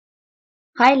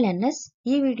Hi learners,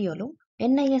 ఈ వీడియోలో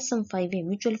NISM VA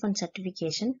Mutual Fund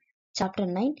Certification Chapter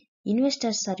 9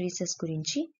 Investor Services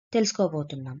గురించి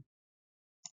తెలుసుకోబోతున్నాం.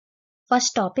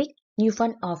 First topic, New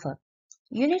Fund Offer.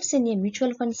 Units in a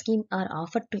mutual fund scheme are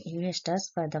offered to investors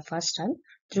for the first time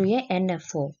through a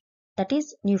NFO, that is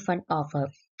New Fund Offer.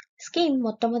 Scheme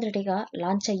మొట్టమొదటిగా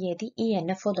launch అయ్యేది ఈ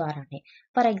NFO ద్వారానే.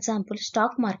 For example,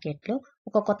 stock మార్కెట్లో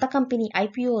ఒక కొత్త company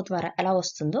IPO ద్వారా ఎలా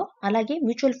వస్తుందో అలాగే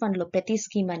మ్యూచువల్ ఫండ్ లో ప్రతి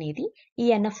స్కీమ్ అనేది ఈ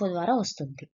NFO ద్వారా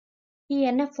వస్తుంది. ఈ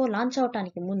NFO లాంచ్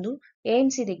అవడానికి ముందు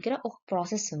AMC దగ్గర ఒక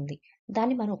ప్రాసెస్ ఉంది.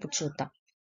 దాన్ని మనం ఇప్పుడు చూద్దాం.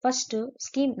 ఫస్ట్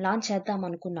స్కీమ్ లాంచ్ చేద్దాం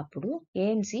అనుకున్నప్పుడు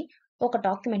AMC ఒక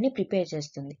డాక్యుమెంట్ ని ప్రిపేర్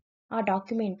చేస్తుంది. ఆ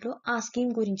డాక్యుమెంట్ లో ఆ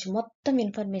స్కీమ్ గురించి మొత్తం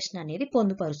ఇన్ఫర్మేషన్ అనేది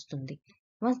పొందుపరుస్తుంది.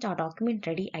 వన్స్ ఆ డాక్యుమెంట్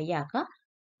రెడీ అయ్యాక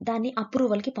దాన్ని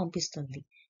అప్రూవల్ కి పంపిస్తుంది.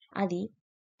 అది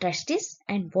trustees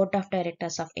and board of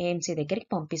directors of AMC దగ్గరికి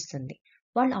పంపిస్తుంది.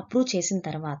 వాళ్ళు అప్రూవ్ చేసిన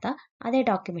తర్వాత అదే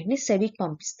డాక్యుమెంట్ ని సెబీకి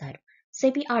పంపిస్తారు.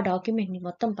 సెబీ ఆ డాక్యుమెంట్ ని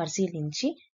మొత్తం పరిశీలించి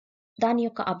దాని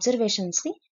యొక్క అబ్జర్వేషన్స్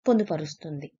ని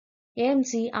పొందుపరుస్తుంది.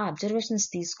 AMC ఆ అబ్జర్వేషన్స్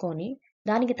తీసుకొని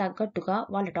దానికి తగ్గట్టుగా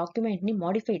వాళ్ళ డాక్యుమెంట్ ని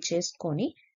మోడిఫై చేసుకొని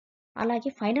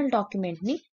అలాగే ఫైనల్ డాక్యుమెంట్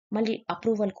ని మళ్ళీ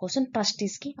అప్రూవల్ కోసం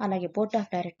ట్రస్టీస్ కి అలాగే బోర్డ్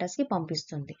ఆఫ్ డైరెక్టర్స్ కి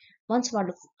పంపిస్తుంది. వన్స్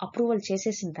వాళ్ళు అప్రూవల్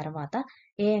చేసేసిన తర్వాత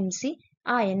AMC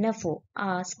ఆ NFO ఆ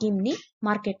స్కీమ్ ని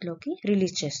మార్కెట్ లోకి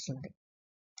రిలీజ్ చేస్తుంది.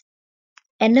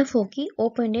 NFO కి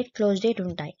ఓపెన్ డేట్, క్లోజ్ డేట్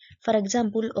ఉంటాయి. ఫర్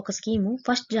ఎగ్జాంపుల్, ఒక స్కీమ్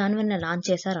 1st January లాంచ్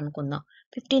చేశారు అనుకుందాం.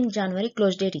 15th January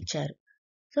క్లోజ్ డేట్ ఇచ్చారు.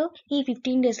 సో ఈ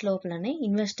 15 days లోపలనే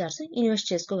ఇన్వెస్టర్స్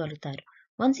ఇన్వెస్ట్ చేసుకోగలుగుతారు.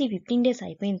 వన్స్ ఈ 15 days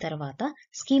అయిపోయిన తర్వాత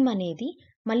స్కీమ్ అనేది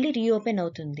మళ్ళీ రీఓపెన్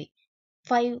అవుతుంది.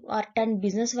 5 or 10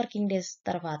 బిజినెస్ వర్కింగ్ డేస్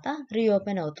తర్వాత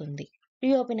రీఓపెన్ అవుతుంది.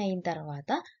 రీఓపెన్ అయిన తర్వాత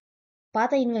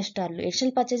పాత ఇన్వెస్టర్లు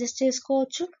ఎడిషనల్ పర్చేసెస్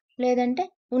చేసుకోవచ్చు, లేదంటే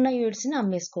ఉన్న యూనిట్స్ ని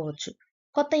అమ్మేసుకోవచ్చు.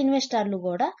 కొత్త ఇన్వెస్టర్లు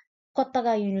కూడా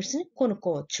కొత్తగా యూనిట్స్ ని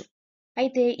కొనుక్కోవచ్చు.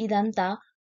 అయితే ఇదంతా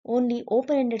ఓన్లీ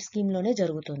ఓపెన్ ఎండెడ్ స్కీమ్ లోనే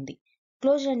జరుగుతుంది.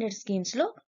 క్లోజ్ ఎండెడ్ స్కీమ్స్ లో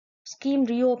స్కీమ్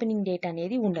రీఓపెనింగ్ డేట్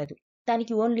అనేది ఉండదు.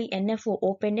 దానికి only NFO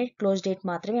open date, close date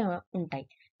మాత్రమే ఉంటాయి.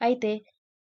 అయితే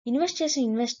ఇన్వెస్ట్ చేసిన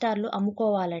ఇన్వెస్టర్లు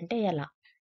అమ్ముకోవాలంటే ఎలా?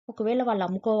 ఒకవేళ వాళ్ళు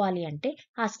అమ్ముకోవాలి అంటే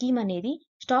ఆ స్కీమ్ అనేది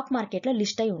స్టాక్ మార్కెట్ లో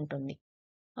లిస్ట్ అయి ఉంటుంది.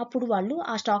 అప్పుడు వాళ్ళు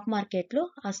ఆ స్టాక్ మార్కెట్ లో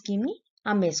ఆ స్కీమ్ ని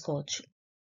అమ్మేసుకోవచ్చు.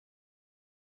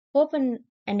 ఓపెన్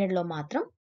ఎండెడ్ లో మాత్రం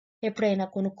ఎప్పుడైనా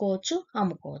కొనుక్కోవచ్చు,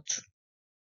 అమ్ముకోవచ్చు.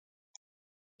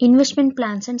 Investment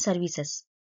plans and services.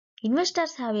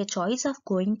 Investors have a choice of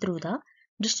going through the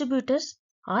distributors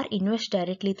or invest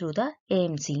directly through the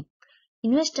AMC.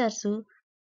 Investors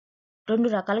రెండు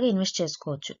రకాలుగా ఇన్వెస్ట్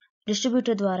చేసుకోవచ్చు.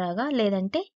 డిస్ట్రిబ్యూటర్ ద్వారాగా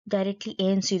లేదంటే డైరెక్ట్లీ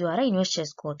AMC ద్వారా ఇన్వెస్ట్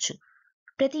చేసుకోవచ్చు.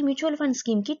 ప్రతి మ్యూచువల్ ఫండ్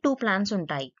స్కీమ్ కి 2 ప్లాన్స్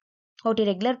ఉంటాయి. ఒకటి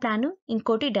రెగ్యులర్ ప్లాన్,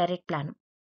 ఇంకోటి డైరెక్ట్ ప్లాన్.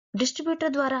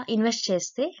 డిస్ట్రిబ్యూటర్ ద్వారా ఇన్వెస్ట్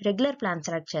చేస్తే రెగ్యులర్ ప్లాన్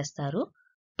సెలెక్ట్ చేస్తారు.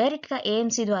 డైరెక్ట్ గా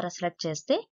AMC ద్వారా సెలెక్ట్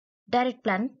చేస్తే డైరెక్ట్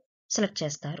ప్లాన్ సెలెక్ట్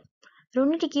చేస్తారు.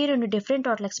 రెండింటికి 2 డిఫరెంట్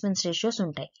టోటల్ ఎక్స్పెన్స్ రేషియోస్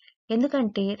ఉంటాయి.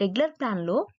 ఎందుకంటే రెగ్యులర్ ప్లాన్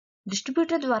లో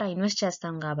డిస్ట్రిబ్యూటర్ ద్వారా ఇన్వెస్ట్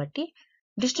చేస్తాం కాబట్టి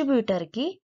డిస్ట్రిబ్యూటర్ కి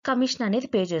కమిషన్ అనేది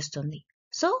పే చేస్తుంది.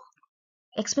 సో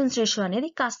ఎక్స్పెన్స్ రేషియో అనేది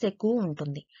కాస్త ఎక్కువ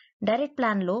ఉంటుంది. డైరెక్ట్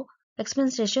ప్లాన్ లో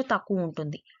ఎక్స్పెన్స్ రేషియో తక్కువ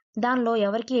ఉంటుంది. దానిలో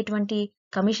ఎవరికి ఎటువంటి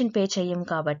కమిషన్ పే చేయం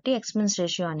కాబట్టి ఎక్స్పెన్స్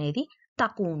రేషియో అనేది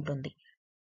తక్కువ ఉంటుంది.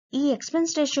 ఈ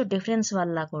ఎక్స్పెన్స్ రేషియో డిఫరెన్స్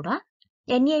వల్ల కూడా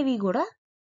NAV కూడా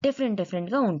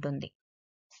డిఫరెంట్ గా ఉంటుంది.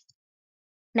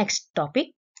 Next topic,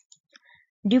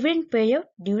 dividend payout,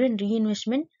 dividend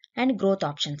reinvestment and growth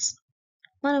options.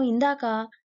 మనం ఇందాక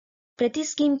ప్రతి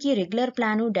స్కీమ్ కి రెగ్యులర్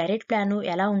ప్లాను, డైరెక్ట్ ప్లాను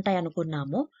ఎలా ఉంటాయి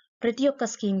అనుకున్నామో ప్రతి ఒక్క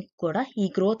స్కీమ్ కూడా ఈ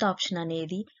గ్రోత్ ఆప్షన్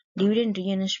అనేది, డివిడెండ్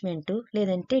రీఇన్వెస్ట్మెంట్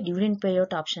లేదంటే డివిడెండ్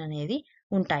పేఅవుట్ ఆప్షన్ అనేది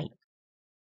ఉంటాయి.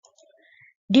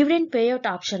 డివిడెండ్ పేఅవుట్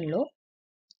ఆప్షన్ లో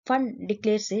fund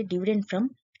declares A dividend from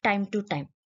time to time.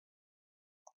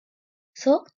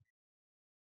 So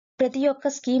ప్రతి ఒక్క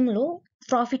స్కీమ్ లో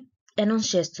ప్రాఫిట్ అనౌన్స్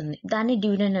చేస్తుంది. దాన్ని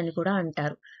డివిడెండ్ అని కూడా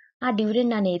అంటారు. ఆ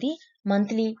డివిడెండ్ అనేది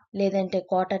మంత్లీ లేదంటే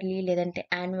క్వార్టర్లీ లేదంటే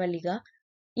యాన్యువల్లీగా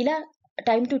ఇలా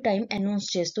టైం టు టైం అనౌన్స్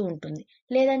చేస్తూ ఉంటుంది.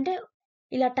 లేదంటే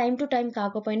ఇలా టైం టు టైం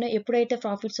కాకపోయినా ఎప్పుడైతే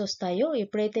ప్రాఫిట్స్ వస్తాయో,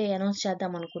 ఎప్పుడైతే అనౌన్స్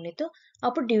చేద్దాం అనుకునేదో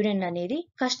అప్పుడు డివిడెండ్ అనేది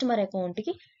కస్టమర్ అకౌంట్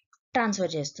కి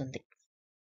ట్రాన్స్ఫర్ చేస్తుంది.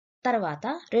 తర్వాత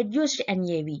reduced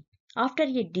NAV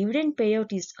after A dividend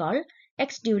payout is called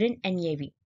X dividend NAV.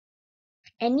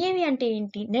 NAV అంటే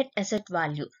ఏంటి? Net asset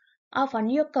value. ఆ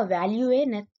ఫండ్ యొక్క వాల్యూయే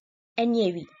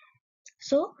NAV.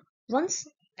 సో వన్స్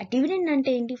డివిడెండ్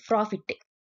అంటే ఏంటి? ప్రాఫిట్.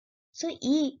 సో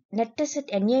ఈ నెట్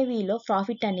అసెట్ NAV లో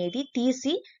ప్రాఫిట్ అనేది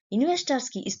తీసి ఇన్వెస్టర్స్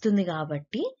కి ఇస్తుంది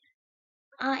కాబట్టి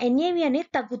ఆ NAV అనేది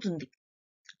తగ్గుతుంది.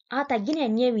 ఆ తగ్గిన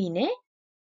NAVనే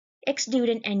ఎక్స్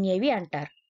డివిడెండ్ NAV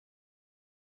అంటారు.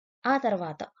 ఆ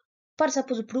తర్వాత ఫర్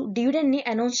సపోజ్ ఇప్పుడు డివిడెండ్ ని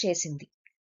అనౌన్స్ చేసింది,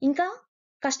 ఇంకా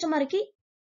కస్టమర్ కి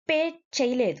పే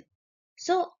చేయలేదు.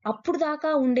 సో అప్పుడు దాకా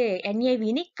ఉండే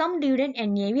ఎన్ఏవిని కమ్ డివిడెండ్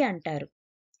ఎన్ఏవి అంటారు.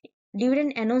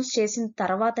 డివిడెండ్ అనౌన్స్ చేసిన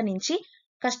తర్వాత నుంచి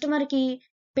కస్టమర్కి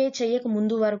పే చేయక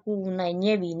ముందు వరకు ఉన్న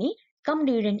ఎన్ఏవిని కమ్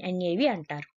డివిడెండ్ ఎన్ఏవి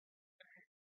అంటారు.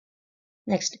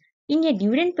 Next, in a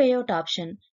dividend payout option,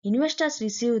 investors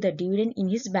receive the dividend in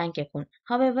his bank account.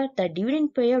 However, the dividend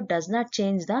payout does not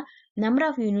change the number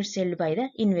of units held by the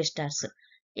investors.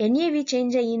 NAV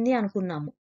change అయ్యింది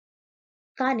అనుకున్నాము,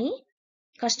 కానీ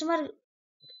customer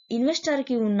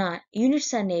ఇన్వెస్టర్కి ఉన్న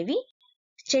units అనేవి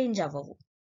change అవ్వవు.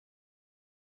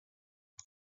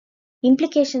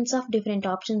 Implications of different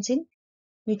options in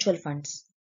mutual funds.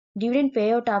 Dividend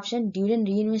payout option, dividend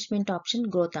reinvestment option,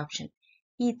 growth option.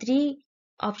 ఈ 3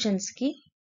 ఆప్షన్స్కి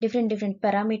different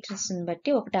పారామీటర్స్ని బట్టి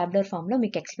ఒక టాబ్యులర్ ఫామ్లో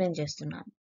మీకు ఎక్స్ప్లెయిన్ చేస్తున్నాను.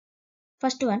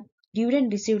 First one,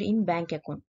 dividend received in bank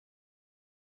account.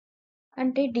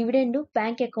 అంటే డివిడెండ్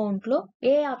బ్యాంక్ అకౌంట్లో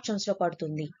ఏ ఆప్షన్స్లో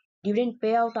పడుతుంది? డివిడెండ్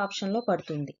పేఅవుట్ ఆప్షన్లో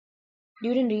పడుతుంది.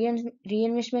 డివిడెండ్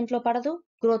రీఇన్వెస్ట్మెంట్లో పడదు,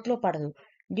 గ్రోత్లో పడదు.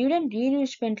 డివిడెండ్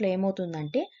రీఇన్వెస్ట్మెంట్లో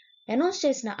ఏమవుతుందంటే అనౌన్స్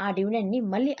చేసిన ఆ డివిడెండ్ని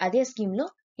మళ్ళీ అదే స్కీమ్లో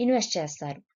ఇన్వెస్ట్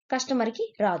చేస్తారు, కస్టమర్కి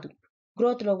రాదు.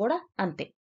 గ్రోత్లో కూడా అంతే.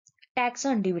 ట్యాక్స్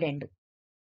ఆన్ డివిడెండ్,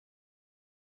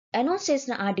 అనౌన్స్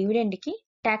చేసిన ఆ డివిడెండ్కి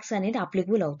ట్యాక్స్ అనేది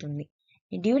అప్లికబుల్ అవుతుంది.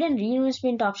 డివిడెండ్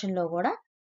రీఇన్వెస్ట్మెంట్ ఆప్షన్లో కూడా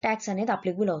ట్యాక్స్ అనేది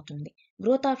అప్లికబుల్ అవుతుంది.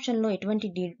 గ్రోత్ ఆప్షన్లో ఎటువంటి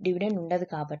డివిడెండ్ ఉండదు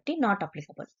కాబట్టి not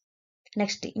applicable.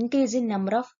 Next, increase in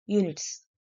number of units.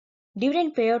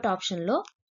 Dividend payout ఆప్షన్లో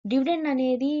డివిడెండ్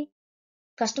అనేది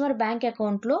కస్టమర్ బ్యాంక్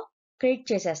అకౌంట్లో క్రెడిట్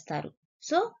చేసేస్తారు,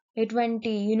 సో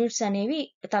ఎటువంటి యూనిట్స్ అనేవి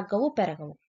తగ్గవు,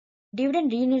 పెరగవు.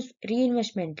 డివిడెండ్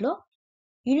రీఇన్వెస్ట్మెంట్లో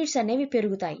యూనిట్స్ అనేవి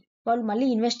పెరుగుతాయి, వాళ్ళు మళ్ళీ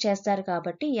ఇన్వెస్ట్ చేస్తారు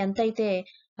కాబట్టి ఎంతైతే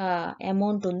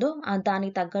అమౌంట్ ఉందో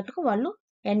దానికి తగ్గట్టుకు వాళ్ళు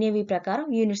ఎన్ఏవి ప్రకారం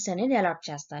యూనిట్స్ అనేది అలాట్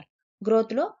చేస్తారు.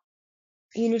 గ్రోత్లో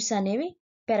యూనిట్స్ అనేవి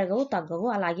పెరగవు, తగ్గవు,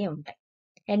 అలాగే ఉంటాయి.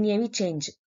 NAV change.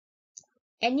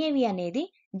 ఎన్ఏవి అనేది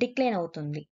డిక్లైన్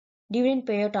అవుతుంది డివిడెండ్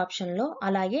పేఅవుట్ ఆప్షన్లో,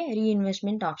 అలాగే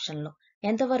రీఇన్వెస్ట్మెంట్ ఆప్షన్లో.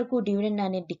 ఎంతవరకు డివిడెండ్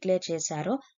అనేది డిక్లేర్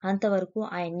చేశారో అంతవరకు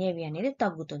ఆ ఎన్ఏవి అనేది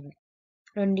తగ్గుతుంది.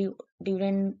 రెండు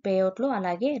డివిడెండ్ పేఅవుట్లో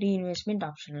అలాగే రీఇన్వెస్ట్మెంట్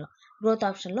ఆప్షన్లో. గ్రోత్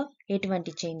ఆప్షన్లో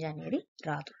ఎటువంటి చేంజ్ అనేది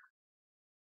రాదు.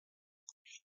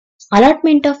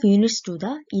 Allotment of units to the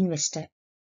investor.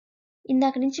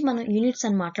 ఇందాక నుంచి మనం యూనిట్స్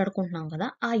అని మాట్లాడుకుంటున్నాం కదా,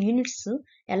 ఆ యూనిట్స్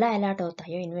ఎలా అలాట్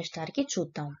అవుతాయో ఇన్వెస్టర్కి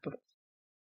చూద్దాం ఇప్పుడు.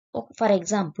 ఫర్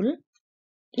ఎగ్జాంపుల్,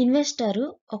 ఇన్వెస్టర్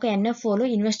ఒక ఎన్ఎఫ్ఓలో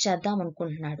ఇన్వెస్ట్ చేద్దాం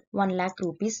అనుకుంటున్నాడు. 1 lakh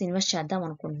రూపీస్ ఇన్వెస్ట్ చేద్దాం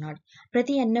అనుకుంటున్నాడు.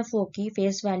 ప్రతి ఎన్ఎఫ్ఓకి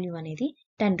ఫేస్ వాల్యూ అనేది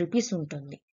 10 రూపీస్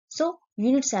ఉంటుంది. సో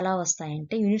యూనిట్స్ ఎలా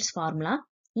వస్తాయంటే, units formula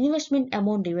investment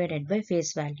amount divided by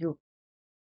face value.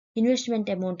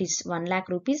 Investment amount is 1 lakh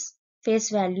rupees, face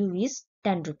value is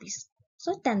 10 rupees.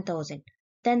 So 10,000.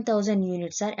 10,000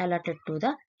 units are allotted to the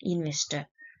investor.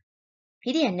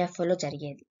 ఇది ఎన్ఎఫ్ఓలో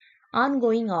జరిగేది. On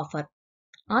going offer.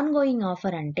 On going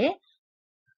offer అంటే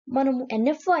మనము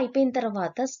NFO అయిపోయిన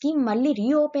తర్వాత scheme మళ్ళీ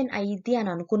reopen అయ్యిద్ది అని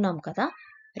అనుకున్నాం కదా.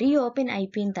 రీఓపెన్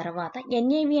అయిపోయిన తర్వాత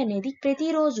ఎన్ఏవి అనేది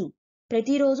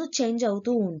ప్రతిరోజు చేంజ్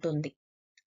అవుతూ ఉంటుంది.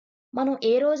 మనం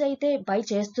ఏ రోజైతే బై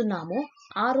చేస్తున్నామో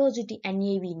ఆ రోజుటి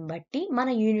ఎన్ఏవిని బట్టి మన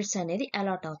యూనిట్స్ అనేది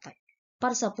అలాట్ అవుతాయి.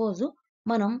 ఫర్ సపోజ్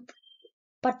మనం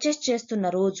పర్చేస్ చేస్తున్న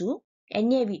రోజు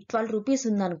ఎన్ఏవి 12 రూపీస్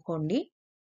ఉందనుకోండి,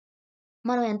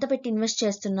 మనం ఎంత పెట్టి ఇన్వెస్ట్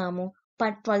చేస్తున్నాము?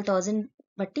 12,000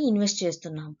 బట్టి ఇన్వెస్ట్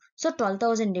చేస్తున్నాము. సో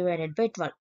 12,000 డివైడెడ్ బై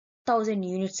 12, 1000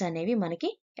 యూనిట్స్ అనేవి మనకి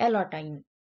అలాట్ అయింది.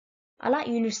 అలా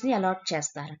యూనిట్స్ని అలాట్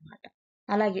చేస్తారనమాట.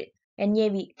 అలాగే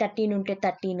ఎన్ఏవి 13 ఉంటే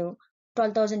 13,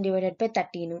 12,000 డివైడెడ్ బై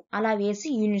 13 అలా వేసి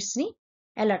యూనిట్స్ని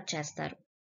అలాట్ చేస్తారు.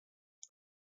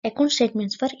 Account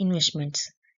statements for investments.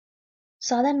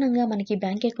 సాధారణంగా మనకి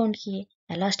బ్యాంక్ అకౌంట్కి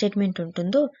ఎలా స్టేట్మెంట్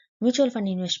ఉంటుందో మ్యూచువల్ ఫండ్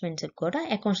ఇన్వెస్ట్మెంట్స్కి కూడా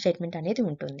అకౌంట్ స్టేట్మెంట్ అనేది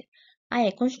ఉంటుంది. ఆ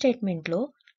అకౌంట్ స్టేట్మెంట్లో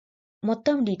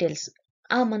మొత్తం డీటెయిల్స్,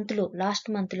 ఆ మంత్లో లాస్ట్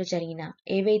మంత్లో జరిగిన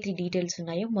ఏవైతే డీటెయిల్స్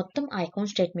ఉన్నాయో మొత్తం ఆ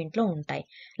అకౌంట్ స్టేట్మెంట్లో ఉంటాయి.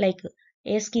 లైక్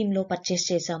ఏ స్కీమ్లో పర్చేస్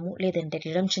చేశాము, లేదంటే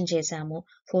రిడమ్షన్ చేశాము,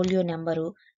 ఫోలియో నెంబరు,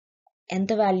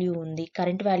 ఎంత వాల్యూ ఉంది,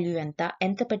 కరెంట్ వాల్యూ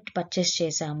ఎంత పెట్టి పర్చేస్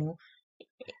చేశాము,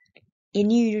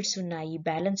 ఎన్ని యూనిట్స్ ఉన్నాయి,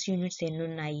 బ్యాలెన్స్ యూనిట్స్ ఎన్ని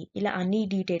ఉన్నాయి, ఇలా అన్ని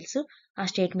డీటెయిల్స్ ఆ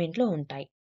స్టేట్మెంట్లో ఉంటాయి.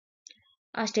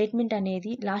 ఆ స్టేట్మెంట్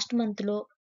అనేది లాస్ట్ మంత్లో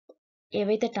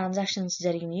ఏవైతే ట్రాన్సాక్షన్స్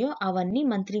జరిగినాయో అవన్నీ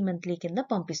మంత్లీ కింద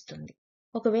పంపిస్తుంది.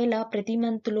 ఒకవేళ ప్రతి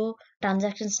మంత్లో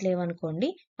ట్రాన్సాక్షన్స్ లేవనుకోండి,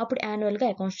 అప్పుడు యాన్యువల్గా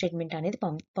అకౌంట్ స్టేట్మెంట్ అనేది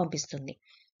పంపిస్తుంది.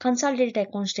 కన్సాలిడేటెడ్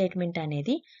అకౌంట్ స్టేట్మెంట్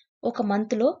అనేది ఒక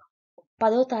మంత్లో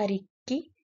 10వ తారీఖుకి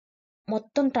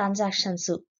మొత్తం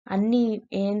ట్రాన్సాక్షన్స్ అన్ని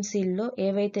ఏఎంసీల్లో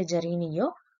ఏవైతే జరిగినాయో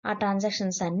ఆ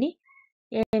ట్రాన్సాక్షన్స్ అన్ని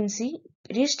ఏఎంసీ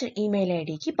రిజిస్టర్ ఈమెయిల్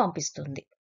ఐడికి పంపిస్తుంది.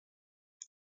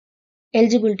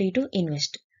 Eligibility to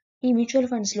invest. ఈ మ్యూచువల్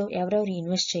ఫండ్స్లో ఎవరెవరు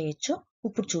ఇన్వెస్ట్ చేయొచ్చో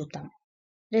ఇప్పుడు చూద్దాం.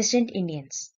 Resident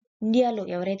Indians. ఇండియాలో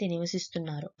ఎవరైతే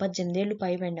నివసిస్తున్నారో 18 ఏళ్లు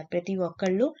పైబడిన ప్రతి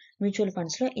ఒక్కళ్ళు మ్యూచువల్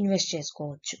ఫండ్స్ లో ఇన్వెస్ట్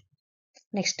చేసుకోవచ్చు.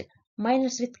 Next,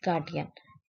 miners with Guardian.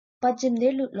 18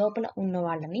 ఏళ్లు లోపల ఉన్న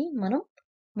వాళ్ళని మనం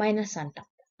మైనర్స్ అంటాం.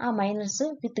 ఆ మైనర్స్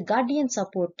విత్ గార్డియన్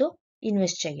సపోర్ట్ తో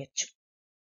ఇన్వెస్ట్ చేయొచ్చు.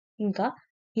 ఇంకా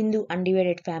హిందూ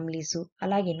అన్డివైడెడ్ ఫ్యామిలీస్,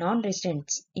 అలాగే నాన్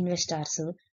రెసిడెంట్స్ ఇన్వెస్టర్స్,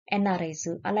 ఎన్ఆర్ఐస్,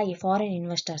 అలాగే ఫారెన్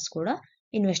ఇన్వెస్టర్స్ కూడా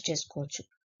ఇన్వెస్ట్ చేసుకోవచ్చు.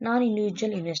 Non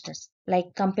individual investors like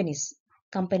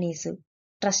companies,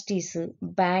 trustees,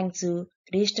 banks,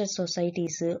 registered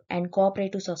societies and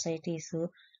cooperative societies,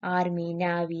 army,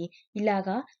 navy,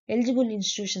 ఇలాగా ఎలిజిబుల్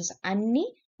ఇన్స్టిట్యూషన్స్ అన్ని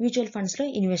మ్యూచువల్ ఫండ్స్ లో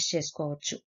ఇన్వెస్ట్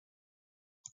చేసుకోవచ్చు.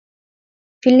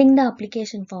 Filling the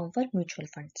application form for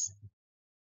mutual funds.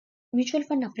 Mutual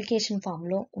fund application form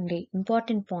లో ఉండే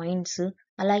important points,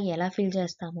 అలాగే ఎలా fill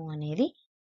చేస్తాము అనేది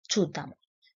చూద్దాము.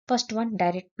 First one,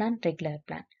 direct plan, regular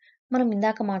plan. మనం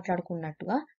ఇందాక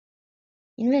మాట్లాడుకున్నట్టుగా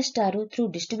ఇన్వెస్టర్ త్రూ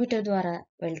డిస్ట్రిబ్యూటర్ ద్వారా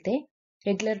వెళ్తే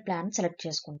రెగ్యులర్ ప్లాన్ సెలెక్ట్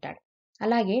చేసుకుంటాడు.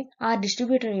 అలాగే ఆ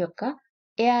డిస్ట్రిబ్యూటర్ యొక్క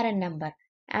ARN number,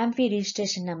 amphi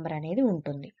registration number అనేది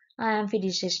ఉంటుంది. ఆ యాంఫీ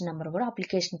రిజిస్ట్రేషన్ నెంబర్ కూడా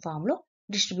అప్లికేషన్ ఫామ్ లో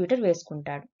డిస్ట్రిబ్యూటర్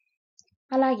వేసుకుంటాడు.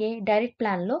 అలాగే డైరెక్ట్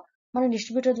ప్లాన్ లో మనం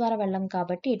డిస్ట్రిబ్యూటర్ ద్వారా వెళ్ళాం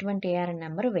కాబట్టి ఎటువంటి ARN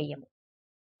number వేయము.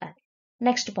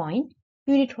 Next point,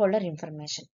 unit holder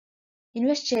information.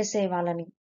 Invest చేసే వాళ్ళని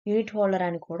యూనిట్ హోల్డర్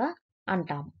అని కూడా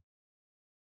అంటాము.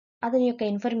 అతని యొక్క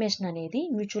ఇన్ఫర్మేషన్ అనేది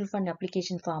మ్యూచువల్ ఫండ్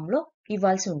అప్లికేషన్ ఫామ్ లో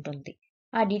ఇవ్వాల్సి ఉంటుంది.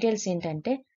 ఆ డీటెయిల్స్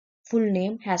ఏంటంటే full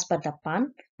name as per the pan,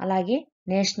 అలాగే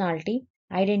నేషనాలిటీ,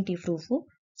 ఐడెంటిటీ ప్రూఫ్,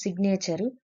 సిగ్నేచర్,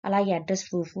 అలాగే address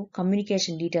proof,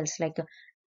 communication details like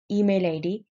email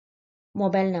ID,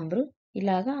 mobile number,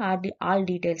 ఇలాగా ఆల్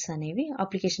డీటెయిల్స్ అనేవి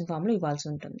అప్లికేషన్ ఫామ్ లో ఇవ్వాల్సి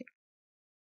ఉంటుంది.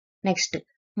 Next,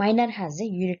 minor has a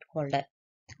unit holder.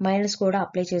 Miners కూడా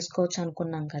apply చేసుకోవచ్చు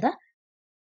అనుకున్నాం కదా.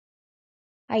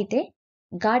 అయితే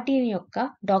గార్డియన్ యొక్క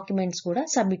డాక్యుమెంట్స్ కూడా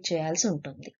సబ్మిట్ చేయాల్సి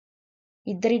ఉంటుంది.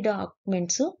 ఇద్దరి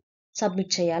డాక్యుమెంట్స్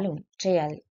సబ్మిట్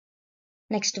చేయాలి.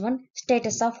 Next one,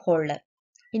 status of holder.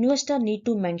 Investor need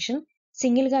to mention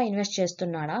single గా ఇన్వెస్ట్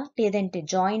చేస్తున్నాడా, లేదంటే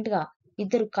జాయింట్ గా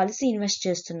ఇద్దరు కలిసి ఇన్వెస్ట్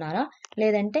చేస్తున్నారా,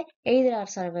 లేదంటే ఎయిదర్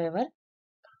ఆర్ సర్వైవర్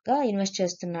గా ఇన్వెస్ట్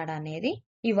చేస్తున్నాడా అనేది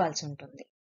ఇవ్వాల్సి ఉంటుంది.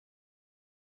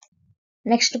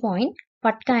 Next point,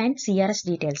 ఫట్కా and CRS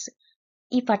details.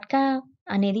 ఈ ఫట్కా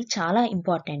అనేది చాలా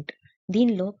ఇంపార్టెంట్.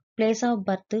 దీనిలో place of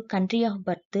birth, country of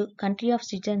birth, country of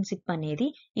citizenship అనేది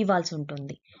ఇవ్వాల్సి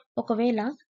ఉంటుంది. ఒకవేళ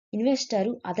ఇన్వెస్టర్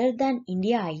అదర్ దాన్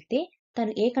ఇండియా అయితే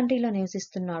తను ఏ కంట్రీలో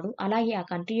నివసిస్తున్నాడు, అలాగే ఆ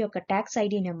కంట్రీ యొక్క ట్యాక్స్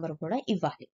ఐడి నెంబర్ కూడా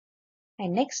ఇవ్వాలి.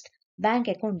 And next, bank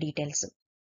account details.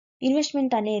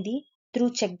 Investment అనేది త్రూ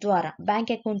చెక్ ద్వారా,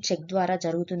 బ్యాంక్ అకౌంట్ చెక్ ద్వారా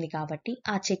జరుగుతుంది కాబట్టి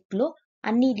ఆ చెక్ లో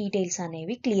అన్ని డీటెయిల్స్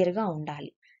అనేవి క్లియర్ గా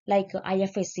ఉండాలి. Like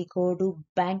IFSC code,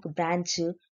 bank branch,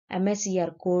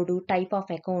 ఎంఎస్సిఆర్ code, type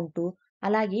of account,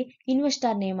 అలాగే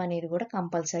ఇన్వెస్టర్ నేమ్ అనేది కూడా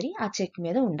కంపల్సరీ ఆ చెక్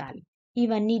మీద ఉండాలి.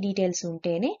 ఇవన్నీ డీటెయిల్స్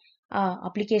ఉంటేనే ఆ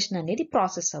అప్లికేషన్ అనేది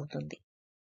ప్రాసెస్ అవుతుంది.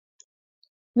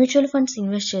 మ్యూచువల్ ఫండ్స్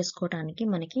ఇన్వెస్ట్ చేసుకోవడానికి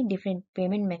మనకి డిఫరెంట్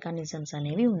పేమెంట్ మెకానిజమ్స్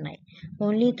అనేవి ఉన్నాయి.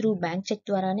 ఓన్లీ త్రూ బ్యాంక్ చెక్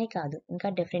ద్వారానే కాదు, ఇంకా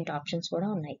డిఫరెంట్ ఆప్షన్స్ కూడా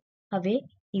ఉన్నాయి. అవే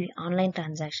ఇవి ఆన్లైన్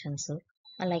ట్రాన్సాక్షన్స్,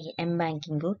 అలాగే ఎం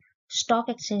banking, stock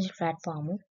exchange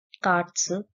platform,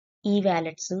 cards, ఈ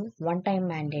wallets, one time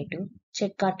mandate,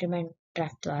 check card remind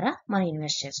draft ద్వారా మనం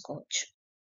ఇన్వెస్ట్ చేసుకోవచ్చు.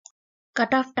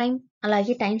 కట్ ఆఫ్ టైం,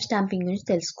 అలాగే టైం స్టాంపింగ్ గురించి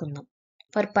తెలుసుకుందాం.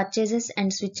 ఫర్ పర్చేజెస్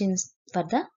అండ్ స్విచ్ ఇన్స్ for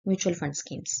the mutual fund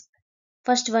schemes.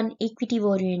 First one, equity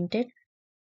oriented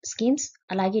schemes,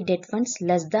 అలాగే debt funds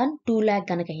less than 2 lakh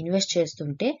గనక invest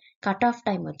చేస్తుంటే కట్ ఆఫ్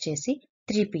టైం వచ్చేసి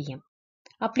 3 PM.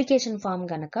 అప్లికేషన్ ఫామ్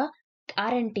గనక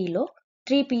ఆర్ఎన్టీలో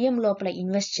 3 PM లోపల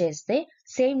ఇన్వెస్ట్ చేస్తే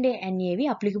సేమ్ డే ఎన్ఏవి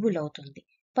అప్లికబుల్ అవుతుంది.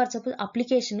 For suppose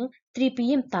application 3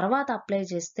 PM తర్వాత apply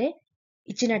చేస్తే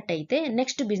ఇచ్చినట్టయితే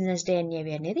నెక్స్ట్ బిజినెస్ డే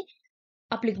ఎన్ఏవి అనేది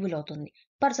అప్లికబుల్ అవుతుంది.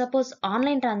 ఫర్ సపోజ్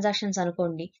ఆన్లైన్ ట్రాన్సాక్షన్స్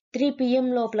అనుకోండి, 3 PM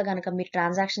లోపల గనక మీరు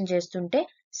ట్రాన్సాక్షన్ చేస్తుంటే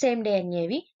సేమ్ డే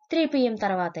ఎన్ఏవి, 3 PM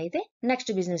తర్వాత అయితే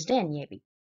నెక్స్ట్ బిజినెస్ డే ఎన్ఏవి.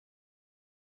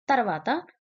 తర్వాత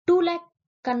 2 lakh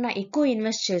కన్నా ఎక్కువ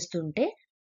ఇన్వెస్ట్ చేస్తుంటే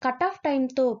కట్ ఆఫ్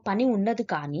టైంతో పని ఉండదు,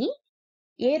 కానీ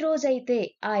ఏ రోజైతే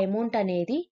ఆ అమౌంట్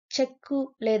అనేది చెక్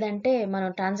లేదంటే మనం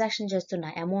ట్రాన్సాక్షన్ చేస్తున్న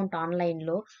అమౌంట్ ఆన్లైన్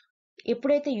లో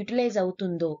ఎప్పుడైతే యూటిలైజ్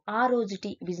అవుతుందో ఆ రోజుటి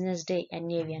బిజినెస్ డే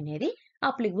ఎన్ఏవి అనేది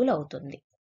అప్లికబుల్ అవుతుంది.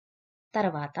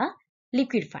 తర్వాత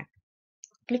లిక్విడ్ ఫండ్.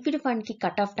 లిక్విడ్ ఫండ్ కి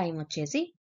కట్ ఆఫ్ టైం వచ్చేసి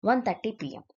 1:30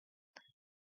 PM.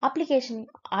 అప్లికేషన్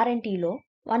ఆర్ఎన్టీలో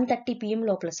 1:30 PM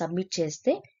లోపల సబ్మిట్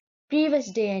చేస్తే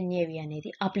ప్రీవియస్ డే ఎన్ఏవి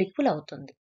అనేది అప్లికబుల్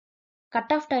అవుతుంది.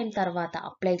 కట్ ఆఫ్ టైం తర్వాత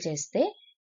అప్లై చేస్తే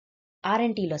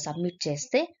ఆర్ఎన్టీలో సబ్మిట్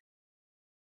చేస్తే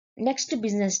నెక్స్ట్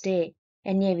బిజినెస్ డే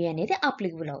ఎన్ఏవి అనేది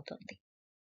అప్లికబుల్ అవుతుంది.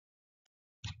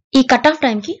 ఈ కట్ ఆఫ్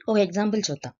టైం కి ఒక ఎగ్జాంపుల్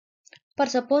చూద్దాం.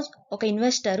 ఫర్ సపోజ్ ఒక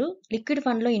ఇన్వెస్టర్ లిక్విడ్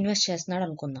ఫండ్ లో ఇన్వెస్ట్ చేస్తున్నాడు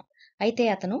అనుకుందాం. అయితే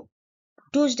అతను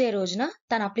ట్యూస్డే రోజున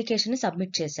తన అప్లికేషన్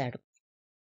సబ్మిట్ చేశాడు.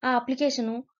 ఆ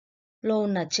అప్లికేషన్ లో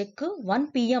ఉన్న చెక్ 1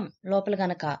 PM లోపల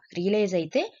గనక రియలైజ్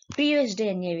అయితే ప్రీవియస్ డే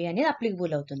NAV అనేది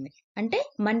అప్లికబుల్ అవుతుంది. అంటే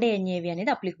మండే NAV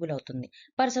అనేది అప్లికబుల్ అవుతుంది.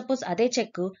 ఫర్ సపోజ్ అదే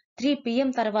చెక్ 3 PM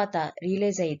తర్వాత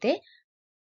రియలైజ్ అయితే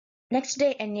నెక్స్ట్ డే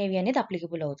NAV అనేది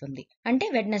అప్లికబుల్ అవుతుంది. అంటే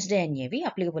వెడ్నెస్డే NAV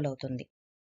అప్లికబుల్ అవుతుంది.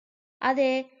 అదే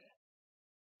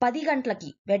 10 గంటలకి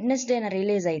వెడ్నెస్డే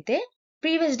రిలీజ్ అయితే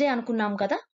ప్రీవియస్ డే అనుకున్నాం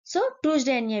కదా, సో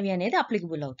ట్యూస్డే NAV అనేది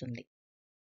అప్లికబుల్ అవుతుంది.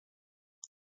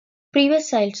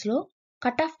 ప్రీవియస్ సైట్స్ లో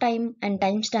cut off time and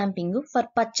time stamping for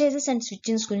purchases and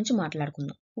switchings గురించి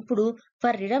మాట్లాడుకుందాం. ఇప్పుడు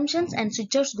ఫర్ రిడమ్షన్స్ అండ్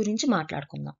స్విచ్అవుట్స్ గురించి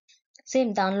మాట్లాడుకుందాం.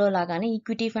 సేమ్ దానిలో లాగానే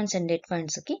equity funds and debt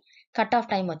funds కి కట్ ఆఫ్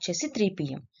టైం వచ్చేసి 3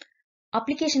 PM.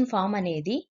 అప్లికేషన్ ఫామ్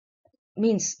అనేది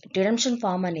మీన్స్ రిడమ్షన్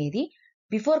ఫామ్ అనేది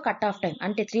బిఫోర్ కట్ ఆఫ్ టైం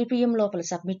అంటే 3 PM లోపల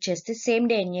సబ్మిట్ చేస్తే సేమ్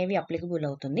డే NAV అప్లికబుల్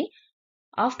అవుతుంది.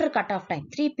 After cut off time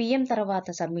 3 PM తర్వాత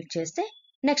సబ్మిట్ చేస్తే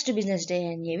నెక్స్ట్ బిజినెస్ డే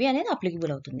NAV అనేది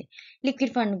అప్లికబుల్ అవుతుంది.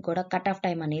 లిక్విడ్ ఫండ్ కూడా కట్ ఆఫ్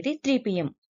టైం అనేది 3 PM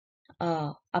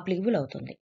అప్లికబుల్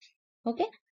అవుతుంది. Okay,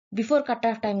 before cut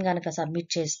off time కనుక సబ్మిట్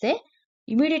చేస్తే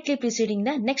immediately preceding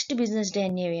the next business day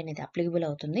NAV అనేది అప్లికబుల్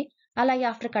అవుతుంది. అలాగే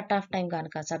ఆఫ్టర్ కట్ ఆఫ్ టైం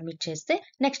కనుక సబ్మిట్ చేస్తే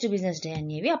next business day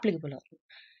NAV applicable అవుతుంది.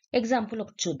 ఎగ్జాంపుల్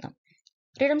ఒకటి చూద్దాం.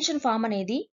 రిడమ్షన్ ఫామ్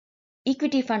అనేది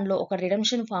ఈక్విటీ ఫండ్ లో ఒక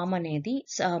రిడమ్షన్ ఫామ్ అనేది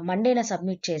మండేన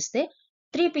సబ్మిట్ చేస్తే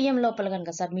 3 PM లోపల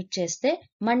కనుక సబ్మిట్ చేస్తే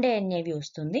మండే NAV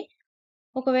వస్తుంది.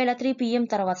 ఒకవేళ 3 PM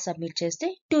తర్వాత సబ్మిట్ చేస్తే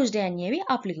ట్యూస్డే NAV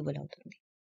అప్లికబుల్ అవుతుంది.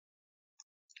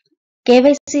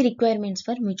 KYC requirements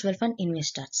for mutual fund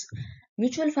investors.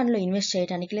 Mutual fund లో ఇన్వెస్ట్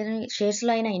చేయడానికి లేదా షేర్స్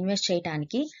లో అయినా ఇన్వెస్ట్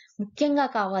చేయడానికి ముఖ్యంగా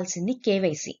కావాల్సింది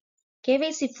KYC.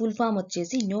 KYC ఫుల్ ఫామ్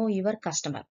వచ్చేసి no your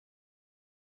customer.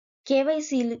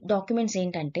 KYC documents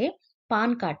ఏంటంటే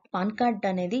పాన్ కార్డ్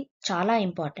అనేది చాలా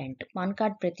ఇంపార్టెంట్. పాన్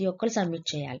కార్డ్ ప్రతి ఒక్కరు సబ్మిట్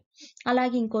చేయాలి.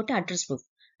 అలాగే ఇంకోటి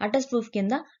అడ్రస్ ప్రూఫ్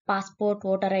కింద passport,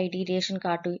 voter ID, ration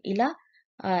card ఇలా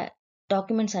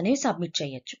డాక్యుమెంట్స్ అనేవి సబ్మిట్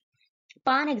చేయొచ్చు.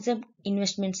 Pan exam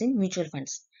investments in mutual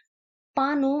funds.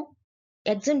 Paan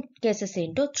exam cases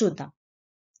ఏంటో చూద్దాం.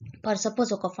 ఫర్ సపోజ్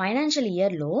ఒక ఫైనాన్షియల్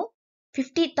ఇయర్ లో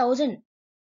 50,000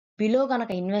 బిలో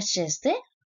గనక ఇన్వెస్ట్ చేస్తే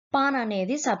పాన్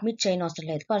అనేది సబ్మిట్ చేయని అవసరం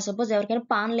లేదు. ఫర్ సపోజ్ ఎవరికైనా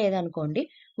పాన్ లేదనుకోండి,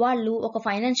 వాళ్ళు ఒక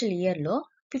ఫైనాన్షియల్ ఇయర్ లో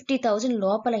 50,000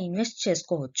 లోపల ఇన్వెస్ట్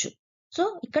చేసుకోవచ్చు. సో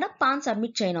ఇక్కడ పాన్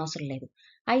సబ్మిట్ చేయని అవసరం లేదు.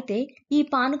 అయితే ఈ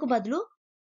పాన్కు బదులు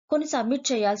కొన్ని సబ్మిట్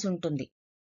చేయాల్సి ఉంటుంది.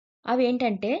 అవి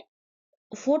ఏంటంటే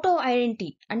ఫోటో ఐడెంటిటీ,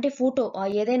 అంటే ఫోటో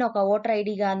ఏదైనా ఒక ఓటర్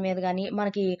ID మీద కానీ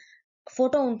మనకి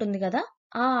ఫోటో ఉంటుంది కదా,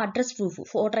 ఆ అడ్రస్ ప్రూఫ్,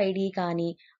 ఓటర్ ID కానీ,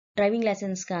 డ్రైవింగ్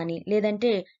లైసెన్స్ కానీ, లేదంటే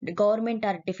government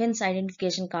are defence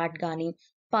identification card కానీ,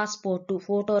 పాస్పోర్ట్,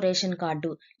 ఫోటో, రేషన్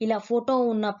కార్డు, ఇలా ఫోటో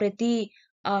ఉన్న ప్రతి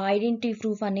ఐడెంటిటీ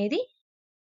ప్రూఫ్ అనేది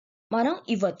మనం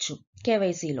ఇవ్వచ్చు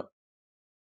KYCలో.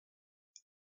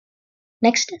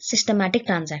 Next systematic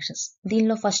transactions.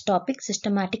 దీనిలో first topic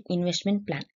systematic investment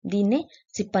plan. దీన్నే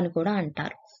SIP అని కూడా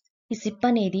అంటారు. ఈ SIP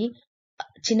అనేది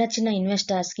చిన్న చిన్న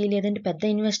ఇన్వెస్టర్స్ కి లేదంటే పెద్ద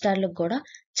ఇన్వెస్టర్లకు కూడా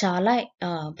చాలా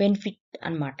బెనిఫిట్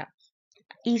అన్నమాట.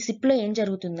 ఈ SIP లో ఏం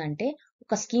జరుగుతుందంటే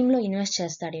ఒక స్కీమ్ లో ఇన్వెస్ట్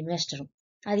చేస్తాడు ఇన్వెస్టర్.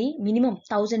 అది మినిమం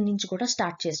 1000 నుంచి కూడా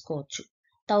స్టార్ట్ చేసుకోవచ్చు.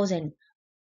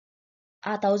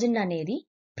 1000 అనేది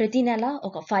ప్రతి నెల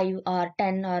ఒక 5 or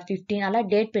 10 or 15 అలా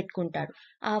డేట్ పెట్టుకుంటాడు.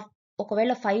 ఆ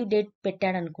ఒకవేళ 5 డేట్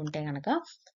పెట్టాడు అనుకుంటే గనక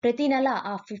ప్రతి నెల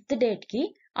ఆ 5th డేట్ కి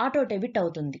ఆటో డెబిట్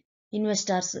అవుతుంది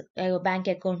ఇన్వెస్టర్స్ బ్యాంక్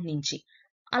అకౌంట్ నుంచి.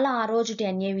 అలా ఆ రోజు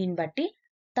NAVని బట్టి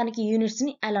తనకి యూనిట్స్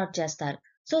ని అలాట్ చేస్తారు.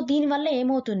 సో దీనివల్ల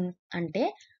ఏమవుతుంది అంటే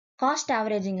కాస్ట్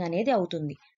యావరేజింగ్ అనేది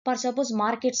అవుతుంది. ఫర్ సపోజ్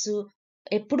మార్కెట్స్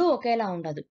ఎప్పుడూ ఒకేలా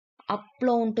ఉండదు, అప్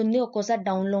లో ఉంటుంది, ఒక్కోసారి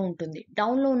డౌన్ లో ఉంటుంది.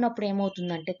 డౌన్ లో ఉన్నప్పుడు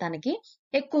ఏమవుతుందంటే తనకి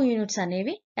ఎక్కువ యూనిట్స్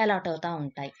అనేవి అలాట్ అవుతా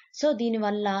ఉంటాయి. సో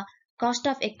దీనివల్ల కాస్ట్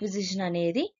ఆఫ్ ఎక్విజిషన్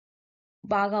అనేది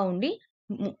బాగా ఉండి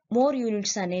మోర్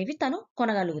యూనిట్స్ అనేవి తను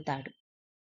కొనగలుగుతాడు.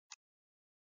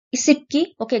 ఈ SIP కి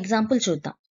ఒక ఎగ్జాంపుల్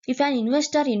చూద్దాం. If an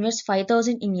investor invest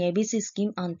 5,000 in ABC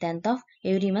scheme on 10th of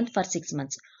every month for 6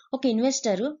 months. ఒక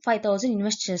ఇన్వెస్టర్ 5,000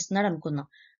 ఇన్వెస్ట్ చేస్తున్నాడు అనుకుందాం.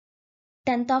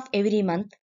 10th of every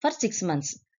month for 6 months.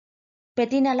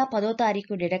 ప్రతి నెల 10వ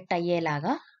తారీఖు డిడక్ట్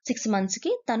అయ్యేలాగా 6 months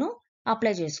కి తను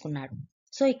అప్లై చేసుకున్నాడు.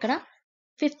 సో ఇక్కడ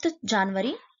 5th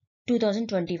January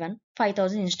 2021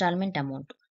 5,000 ఇన్స్టాల్మెంట్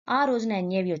అమౌంట్. ఆ రోజున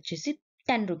NAV వచ్చేసి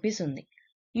 10 రూపీస్ ఉంది.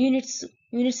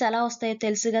 యూనిట్స్ ఎలా వస్తాయో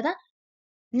తెలుసు కదా,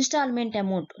 instalment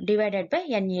amount divided by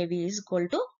NAV is equal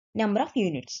to number of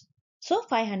units. So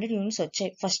 500 units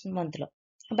వచ్చాయి ఫస్ట్ మంత్ లో.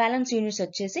 బ్యాలెన్స్ యూనిట్స్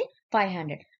వచ్చేసి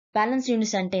 500. బ్యాలెన్స్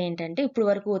యూనిట్స్ అంటే ఏంటంటే ఇప్పుడు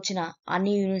వరకు వచ్చిన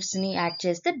అన్ని యూనిట్స్ ని యాడ్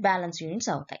చేస్తే బ్యాలెన్స్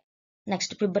యూనిట్స్ అవుతాయి.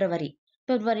 నెక్స్ట్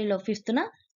ఫిబ్రవరిలో 5th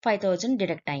 5,000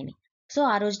 డిడక్ట్ అయినాయి. సో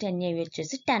ఆ రోజు NAV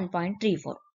వచ్చేసి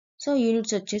 10.34. సో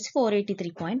యూనిట్స్ వచ్చేసి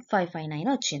 483.559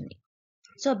 వచ్చింది.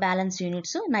 So balance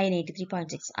units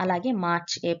 983.6. అలాగే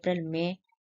మార్చ్, ఏప్రిల్, మే,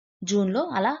 జూన్లో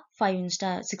అలా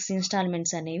 6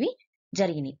 ఇన్స్టాల్మెంట్స్ అనేవి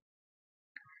జరిగినాయి.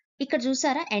 ఇక్కడ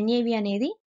చూసారా ఎన్ఏవి అనేది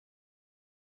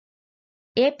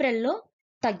ఏప్రిల్లో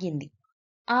తగ్గింది.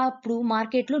 అప్పుడు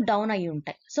మార్కెట్లు డౌన్ అయి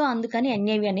ఉంటాయి. సో అందుకని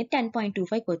ఎన్ఏవి అనేది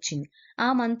 10.25 వచ్చింది. ఆ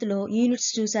మంత్లో యూనిట్స్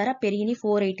చూసారా పెరిగినాయి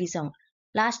 487.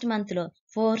 లాస్ట్ మంత్లో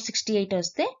 468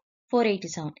 వస్తే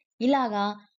 487. ఇలాగా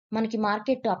మనకి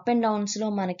మార్కెట్ అప్ అండ్ డౌన్స్లో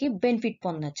మనకి బెనిఫిట్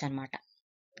పొందొచ్చు అనమాట.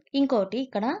 ఇంకోటి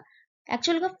ఇక్కడ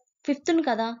యాక్చువల్గా 5th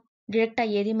కదా డిడక్ట్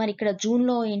అయ్యేది, మరి ఇక్కడ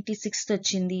జూన్లో ఏంటి 6th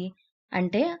వచ్చింది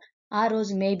అంటే ఆ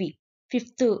రోజు మేబీ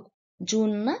 5th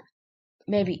జూన్న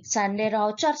మేబీ సండే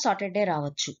రావచ్చు ఆర్ సాటర్డే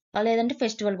రావచ్చు, లేదంటే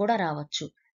ఫెస్టివల్ కూడా రావచ్చు.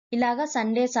 ఇలాగా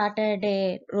సండే సాటర్డే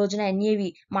రోజున ఎన్ఏవి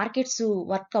మార్కెట్స్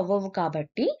వర్క్ అవ్వవు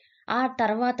కాబట్టి ఆ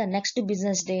తర్వాత నెక్స్ట్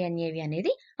బిజినెస్ డే ఎన్ఏవి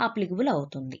అనేది అప్లికబుల్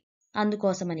అవుతుంది.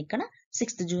 అందుకోసమని ఇక్కడ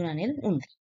 6th జూన్ అనేది ఉంది.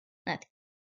 అది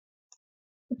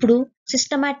ఇప్పుడు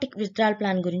సిస్టమాటిక్ విత్డ్రాల్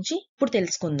ప్లాన్ గురించి ఇప్పుడు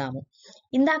తెలుసుకుందాము.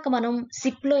 ఇందాక మనం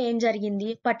సిప్లో ఏం జరిగింది,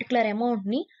 పర్టికులర్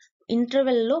అమౌంట్ని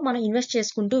ఇంటర్వెల్లో మనం ఇన్వెస్ట్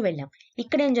చేసుకుంటూ వెళ్ళాం.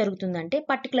 ఇక్కడ ఏం జరుగుతుందంటే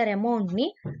పర్టికులర్ అమౌంట్ని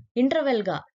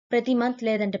ఇంటర్వెల్గా ప్రతి మంత్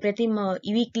లేదంటే ప్రతి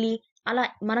వీక్లీ అలా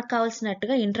మనకు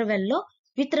కావాల్సినట్టుగా ఇంటర్వెల్లో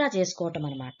విత్డ్రా చేసుకోవటం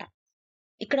అనమాట.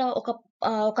 ఇక్కడ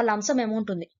ఒక లంసమ్ అమౌంట్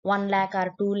ఉంది, 1 lakh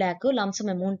are 2 lakh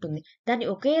lump sum amount ఉంది. దాన్ని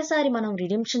ఒకేసారి మనం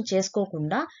రిడెంప్షన్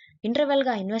చేసుకోకుండా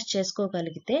ఇంటర్వెల్గా ఇన్వెస్ట్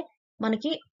చేసుకోగలిగితే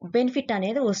మనకి బెనిఫిట్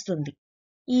అనేది వస్తుంది.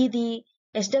 ఇది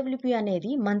ఎస్డబ్ల్యూపి అనేది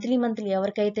మంత్లీ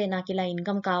ఎవరికైతే నాకు ఇలా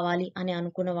ఇన్కమ్ కావాలి అని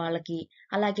అనుకున్న వాళ్ళకి,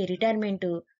 అలాగే రిటైర్మెంట్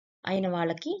అయిన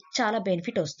వాళ్ళకి చాలా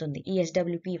బెనిఫిట్ వస్తుంది ఈ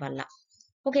ఎస్డబ్ల్యూపి వల్ల.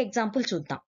 ఒక ఎగ్జాంపుల్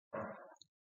చూద్దాం.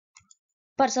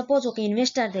 ఫర్ సపోజ్ ఒక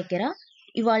ఇన్వెస్టర్ దగ్గర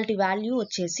ఇవాళ వాల్యూ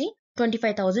వచ్చేసి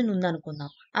 25,000 ఉందనుకుందాం.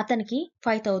 అతనికి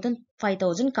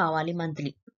 5,000 కావాలి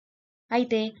మంత్లీ.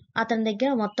 అయితే అతని దగ్గర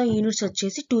మొత్తం యూనిట్స్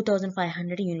వచ్చేసి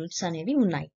 2,500 యూనిట్స్ అనేవి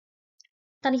ఉన్నాయి.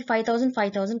 తనకి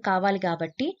 5,000 కావాలి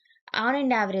కాబట్టి ఆన్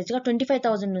అండ్ యావరేజ్గా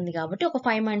 25,000 ఉంది కాబట్టి ఒక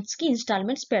 5 monthsకి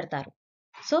ఇన్స్టాల్మెంట్స్ పెడతారు.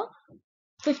 సో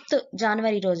 5th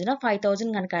జనవరి రోజున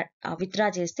 5,000 కనుక విత్డ్రా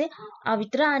చేస్తే ఆ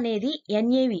విత్డ్రా అనేది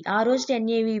ఎన్ఏవి ఆ రోజు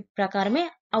ఎన్ఏవి ప్రకారమే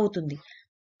అవుతుంది.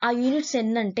 ఆ యూనిట్స్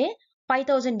ఎన్నంటే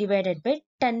 5,000 డివైడెడ్ బై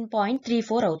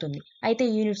 10.34 అవుతుంది. అయితే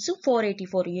యూనిట్స్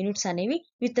 484 యూనిట్స్ అనేవి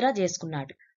విత్డ్రా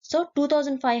చేసుకున్నాడు. సో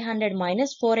 2,500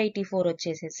 మైనస్ 484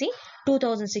 వచ్చేసేసి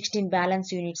 2016 బ్యాలెన్స్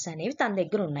యూనిట్స్ అనేవి తన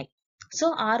దగ్గర ఉన్నాయి. సో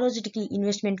ఆ రోజుకి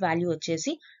ఇన్వెస్ట్మెంట్ వాల్యూ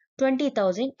వచ్చేసి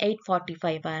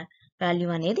 20,845 వాల్యూ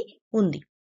అనేది ఉంది.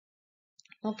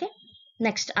 ఓకే,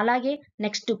 అలాగే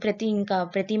నెక్స్ట్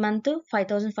ప్రతి మంత్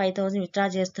 5,000 విత్డ్రా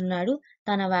చేస్తున్నాడు.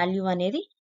 తన వాల్యూ అనేది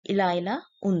ఇలా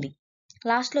ఉంది.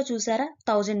 లాస్ట్ లో చూసారా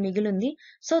 1,000 మిగిలింది.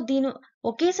 సో దీని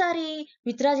ఒకేసారి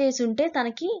విత్డ్రా చేసి ఉంటే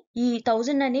తనకి ఈ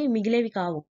 1,000 అనేవి మిగిలేవి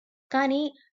కావు. కానీ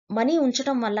మనీ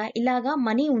ఉంచడం వల్ల ఇలాగా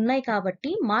మనీ ఉన్నాయి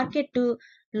కాబట్టి మార్కెట్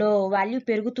లో వాల్యూ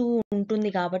పెరుగుతూ ఉంటుంది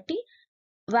కాబట్టి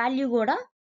వాల్యూ కూడా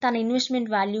తన ఇన్వెస్ట్మెంట్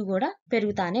వాల్యూ కూడా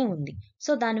పెరుగుతానే ఉంది.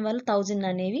 సో దానివల్ల 1,000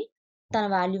 అనేవి తన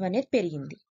వాల్యూ అనేది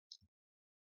పెరిగింది.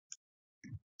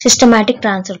 సిస్టమాటిక్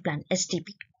ట్రాన్స్ఫర్ ప్లాన్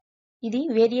ఎస్టిపి, ఇది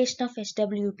వేరియేషన్ ఆఫ్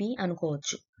ఎస్డబ్ల్యూపి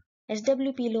అనుకోవచ్చు.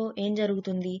 ఎస్డబ్ల్యూపిలో ఏం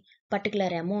జరుగుతుంది,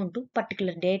 particular amount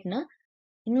particular డేట్న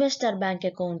investor bank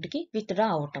అకౌంట్కి విత్డ్రా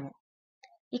అవటము.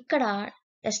 ఇక్కడ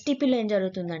ఎస్టిపిలో ఏం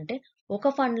జరుగుతుందంటే ఒక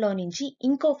ఫండ్లో నుంచి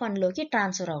ఇంకో ఫండ్లోకి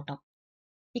ట్రాన్స్ఫర్ అవటం.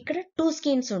 ఇక్కడ 2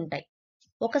 స్కీమ్స్ ఉంటాయి.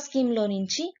 ఒక స్కీమ్లో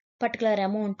నుంచి పర్టికులర్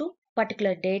అమౌంట్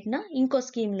పర్టికులర్ డేట్న ఇంకో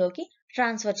స్కీమ్లోకి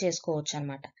ట్రాన్స్ఫర్ చేసుకోవచ్చు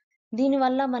అనమాట.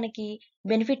 దీనివల్ల మనకి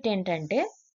బెనిఫిట్ ఏంటంటే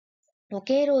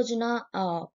ఒకే రోజున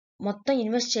మొత్తం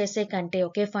ఇన్వెస్ట్ చేసే కంటే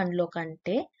ఒకే ఫండ్లో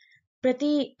కంటే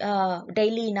ప్రతి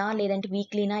డైలీనా లేదంటే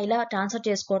వీక్లీనా ఇలా ట్రాన్స్ఫర్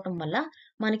చేసుకోవటం వల్ల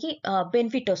మనకి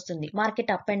బెనిఫిట్ వస్తుంది.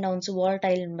 మార్కెట్ అప్ అండ్ డౌన్స్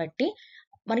వాలటైల్ని బట్టి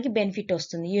మనకి బెనిఫిట్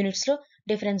వస్తుంది, యూనిట్స్లో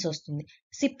డిఫరెన్స్ వస్తుంది.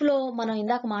 సిప్లో మనం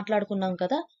ఇందాక మాట్లాడుకున్నాం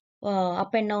కదా,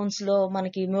 అప్ అండ్ డౌన్స్లో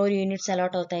మనకి మోర్ యూనిట్స్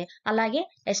అలాట్ అవుతాయి. అలాగే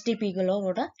ఎస్టిపిలో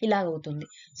కూడా ఇలాగ అవుతుంది.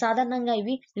 సాధారణంగా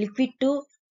ఇవి liquid to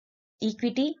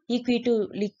equity, equity to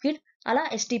liquid అలా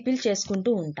ఎస్టిపిలు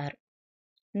చేసుకుంటూ ఉంటారు.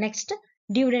 Next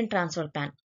dividend transfer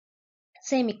plan.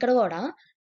 Same ఇక్కడ కూడా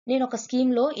నేను ఒక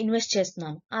స్కీమ్లో ఇన్వెస్ట్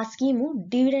చేస్తున్నాను. ఆ స్కీము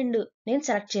డివిడెండ్ నేను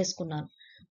సెలెక్ట్ చేసుకున్నాను.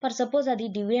 ఫర్ సపోజ్ అది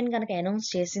డివిడెండ్ కనుక అనౌన్స్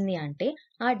చేసింది అంటే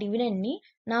ఆ డివిడెండ్ని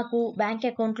నాకు బ్యాంక్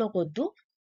అకౌంట్లోకి వద్దు,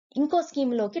 ఇంకో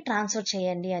స్కీమ్లోకి ట్రాన్స్ఫర్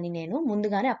చేయండి అని నేను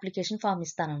ముందుగానే అప్లికేషన్ ఫామ్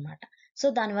ఇస్తానన్నమాట. సో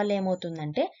దానివల్ల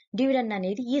ఏమవుతుందంటే డివిడెండ్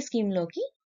అనేది ఈ స్కీమ్లోకి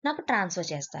నాకు ట్రాన్స్ఫర్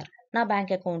చేస్తారు, నా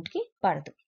బ్యాంక్ అకౌంట్కి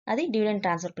పడదు. అది డివిడెండ్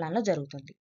ట్రాన్స్ఫర్ ప్లాన్లో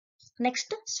జరుగుతుంది.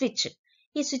 Next switch.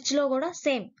 ఈ స్విచ్లో కూడా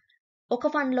సేమ్ ఒక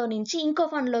ఫండ్లో నుంచి ఇంకో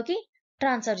ఫండ్లోకి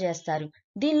ట్రాన్స్ఫర్ చేస్తారు.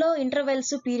 దీనిలో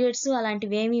ఇంటర్వెల్స్ పీరియడ్స్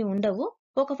అలాంటివి ఏమీ ఉండవు.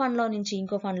 ఒక ఫండ్లో నుంచి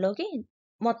ఇంకో ఫండ్లోకి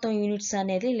మొత్తం యూనిట్స్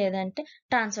అనేది లేదంటే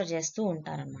ట్రాన్స్ఫర్ చేస్తూ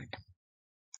ఉంటారనమాట.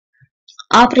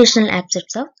 Operational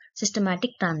aspects of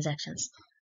systematic transactions.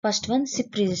 First one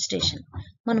SIP registration.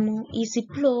 మనము ఈ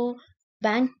సిప్ లో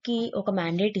బ్యాంక్ కి ఒక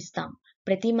మ్యాండేట్ ఇస్తాం.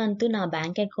 ప్రతి మంత్ నా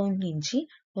బ్యాంక్ అకౌంట్ నుంచి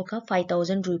ఒక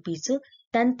 5,000 రూపీస్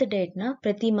 10th డేట్ న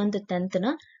ప్రతి మంత్ 10th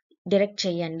న డైరెక్ట్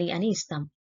చేయండి అని ఇస్తాం.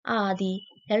 అది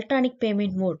electronic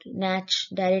payment mode notch,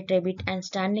 direct debit and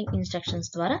standing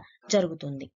instructions ద్వారా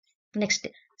జరుగుతుంది. Next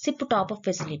SIP top-up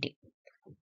facility.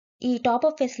 ఈ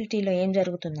టాప్అప్ ఫెసిలిటీలో ఏం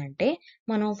జరుగుతుందంటే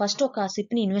మనం ఫస్ట్ ఒక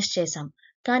సిప్ ని ఇన్వెస్ట్ చేసాం,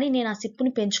 కానీ నేను ఆ సిప్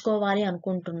ని పెంచుకోవాలి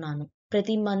అనుకుంటున్నాను,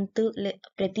 ప్రతి మంత్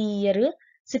ప్రతి ఇయర్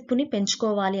సిప్ ని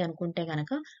పెంచుకోవాలి అనుకుంటే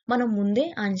గనక మనం ముందే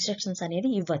ఆ ఇన్స్ట్రక్షన్స్ అనేది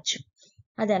ఇవ్వచ్చు.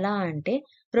 అది ఎలా అంటే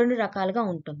 2 రకాలుగా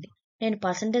ఉంటుంది. నేను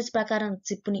పర్సంటేజ్ ప్రకారం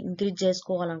సిప్ ని ఇంక్రీజ్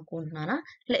చేసుకోవాలనుకుంటున్నానా,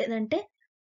 లేదంటే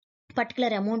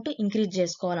పర్టికులర్ అమౌంట్ ఇంక్రీజ్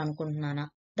చేసుకోవాలనుకుంటున్నానా,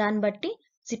 దాన్ని బట్టి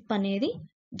సిప్ అనేది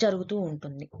జరుగుతూ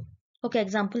ఉంటుంది. ఒక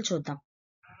ఎగ్జాంపుల్ చూద్దాం.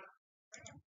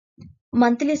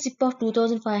 Monthly SIP of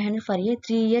 2,500 for a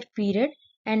 3-year period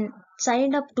and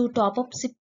signed up to top up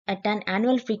SIP at an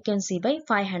annual frequency by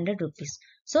 500 rupees.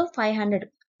 So 500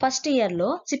 first year లో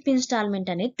సిప్ ఇన్స్టాల్మెంట్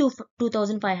అనేది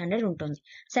 2,500 ఉంటుంది.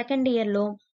 సెకండ్ ఇయర్ లో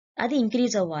అది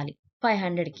ఇంక్రీజ్ అవ్వాలి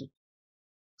 500 కి.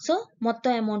 సో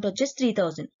మొత్తం అమౌంట్ వచ్చేసి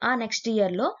 3,000. ఆ నెక్స్ట్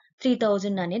ఇయర్ లో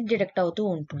 3,000 అనేది డిడక్ట్ అవుతూ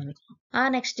ఉంటుంది. ఆ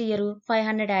నెక్స్ట్ ఇయర్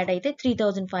 500 యాడ్ అయితే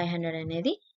 3,500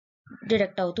 అనేది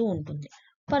డిడక్ట్ అవుతూ ఉంటుంది.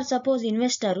 ఫర్ సపోజ్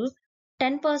ఇన్వెస్టర్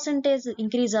 10%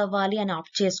 ఇంక్రీజ్ అవ్వాలి అని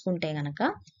ఆప్ట్ చేసుకుంటే గనక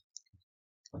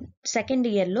సెకండ్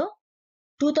ఇయర్ లో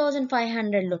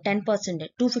 2,500 లో 10%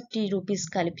 250 రూపీస్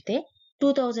కలిపితే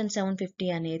 2,750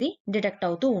 అనేది డిడక్ట్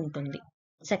అవుతూ ఉంటుంది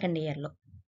సెకండ్ ఇయర్ లో.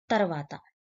 తర్వాత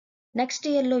నెక్స్ట్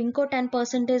ఇయర్ లో ఇంకో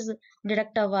 10%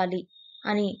 డిడక్ట్ అవ్వాలి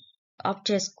అని ఆప్ట్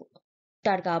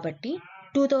చేసుకుంటాడు కాబట్టి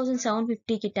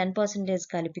 2,750కి 10%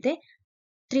 కలిపితే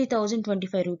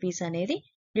 3,025 రూపీస్ అనేది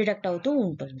డిడక్ట్ అవుతూ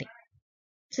ఉంటుంది.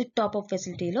 సిప్ టాప్అప్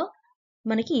ఫెసిలిటీలో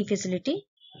మనకి ఈ ఫెసిలిటీ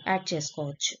యాడ్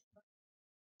చేసుకోవచ్చు.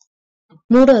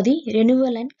 మూడోది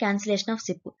renewal and cancellation of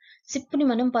SIP. SIP ని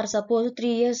మనం ఫర్ సపోజ్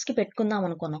 3 years కి పెట్టుకుందాం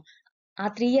అనుకున్నాం, ఆ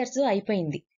 3 years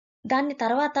అయిపోయింది, దాన్ని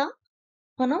తర్వాత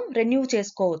మనం రెన్యూ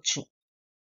చేసుకోవచ్చు.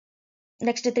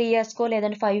 నెక్స్ట్ 3 years కో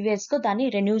లేదంటే 5 years కో దాన్ని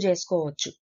రెన్యూ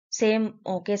చేసుకోవచ్చు. సేమ్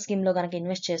ఒకే స్కీమ్ లో కనుక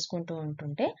ఇన్వెస్ట్ చేసుకుంటూ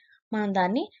ఉంటుంటే మనం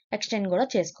దాన్ని ఎక్స్టెండ్ కూడా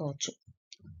చేసుకోవచ్చు.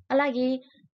 అలాగే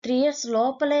 3 years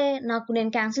లోపలే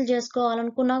నేను క్యాన్సిల్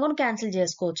చేసుకోవాలనుకున్నా కూడా క్యాన్సిల్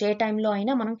చేసుకోవచ్చు. ఏ టైంలో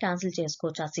అయినా మనం క్యాన్సిల్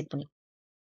చేసుకోవచ్చు ఆ సిప్ ని.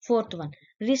 Fourth one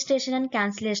registration and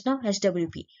cancellation of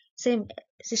HWP. Same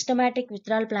systematic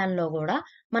withdrawal plan లో కూడా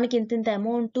మనకి ఇంత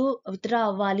అమౌంట్ విత్డ్రా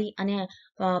అవ్వాలి అని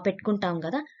పెట్టుకుంటాం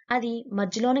కదా, అది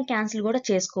మధ్యలోనే క్యాన్సిల్ కూడా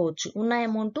చేసుకోవచ్చు. ఉన్న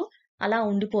అమౌంట్ అలా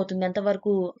ఉండిపోతుంది,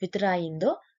 ఎంతవరకు విత్డ్రా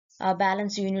అయిందో ఆ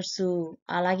బ్యాలెన్స్ యూనిట్స్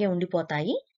అలాగే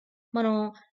ఉండిపోతాయి. మనం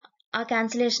ఆ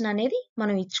క్యాన్సిలేషన్ అనేది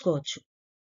మనం ఇచ్చుకోవచ్చు.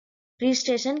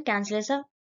 రిజిస్ట్రేషన్ క్యాన్సిలేషన్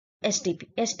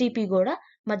ఎస్టిపి కూడా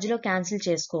మధ్యలో క్యాన్సిల్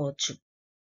చేసుకోవచ్చు.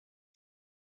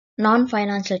 Non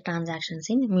financial transactions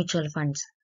in mutual funds.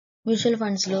 Mutual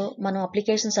funds లో మనం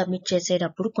అప్లికేషన్ సబ్మిట్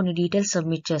చేసేటప్పుడు కొన్ని డీటెయిల్స్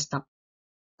సబ్మిట్ చేస్తాం.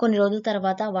 కొన్ని రోజుల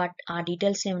తర్వాత ఆ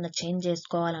డీటెయిల్స్ ఏమైనా చేంజ్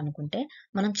చేసుకోవాలనుకుంటే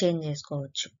మనం చేంజ్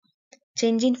చేసుకోవచ్చు.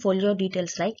 Change in folio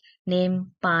details like name,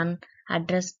 pan,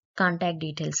 address, contact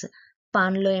details.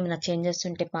 Pan లో ఏమైనా చేంజెస్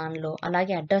ఉంటే పాన్ లో,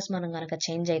 అలాగే అడ్రస్ మనం కనుక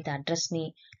చేంజ్ అయితే అడ్రస్ ని,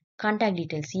 contact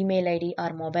details email ID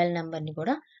or mobile number ని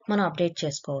కూడా మనం అప్డేట్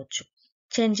చేసుకోవచ్చు.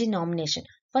 Change in nomination.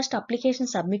 First application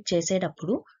submit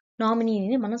చేసేటప్పుడు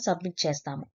నామినీని మనం సబ్మిట్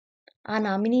చేస్తాము. ఆ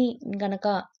నామినీ గనక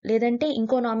లేదంటే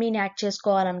ఇంకో నామినీని యాడ్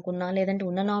చేసుకోవాలనుకున్నా, లేదంటే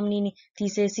ఉన్న నామినీని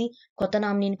తీసేసి కొత్త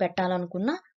నామినీని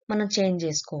పెట్టాలనుకున్నా మనం చేంజ్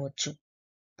చేసుకోవచ్చు.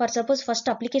 For suppose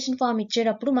first application form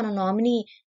ఇచ్చేటప్పుడు మనం నామినీ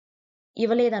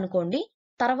ఇవ్వలేదనుకోండి,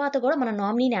 తర్వాత కూడా మనం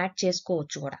నామినీని యాడ్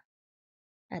చేసుకోవచ్చు కూడా.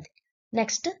 అది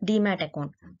నెక్స్ట్ డీమ్యాట్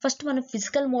అకౌంట్. ఫస్ట్ మనం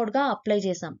ఫిజికల్ మోడ్ గా అప్లై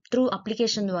చేసాం, త్రూ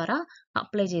అప్లికేషన్ ద్వారా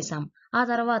అప్లై చేసాం. ఆ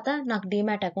తర్వాత నాకు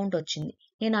డీమ్యాట్ అకౌంట్ వచ్చింది,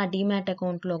 నేను ఆ డీమ్యాట్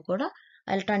అకౌంట్ లో కూడా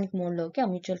ఎలక్ట్రానిక్ మోడ్ లోకి ఆ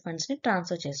మ్యూచువల్ ఫండ్స్ ని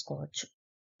ట్రాన్స్ఫర్ చేసుకోవచ్చు.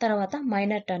 తర్వాత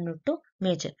minor turn to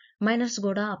major. Miners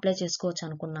కూడా అప్లై చేసుకోవచ్చు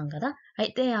అనుకున్నాం కదా,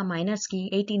 అయితే ఆ మైనర్స్ కి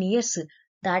 18 years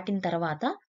దాటిన తర్వాత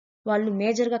వాళ్ళు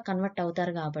మేజర్ గా కన్వర్ట్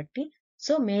అవుతారు కాబట్టి,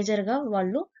 సో మేజర్ గా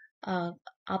వాళ్ళు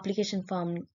అప్లికేషన్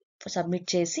ఫామ్ సబ్మిట్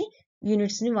చేసి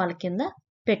యూనిట్స్ ని వాళ్ళ కింద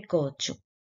పెట్టుకోవచ్చు.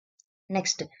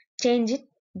 Next change in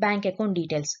bank account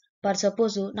details. For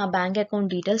suppose నా బ్యాంక్ అకౌంట్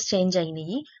డీటెయిల్స్ చేంజ్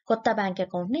అయినాయి, కొత్త బ్యాంక్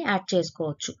అకౌంట్ ని యాడ్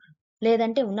చేసుకోవచ్చు.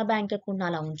 లేదంటే ఉన్న బ్యాంక్ అకౌంట్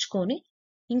అలా ఉంచుకొని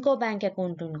ఇంకో బ్యాంక్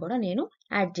అకౌంట్ కూడా నేను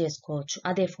యాడ్ చేసుకోవచ్చు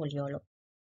అదే ఫోలియోలో.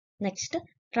 Next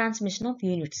transmission of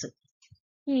units.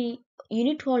 ఈ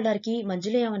యూనిట్ హోల్డర్ కి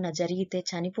మధ్యలో ఏమన్నా జరిగితే,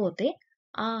 చనిపోతే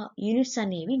ఆ యూనిట్స్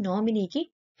అనేవి నామినీకి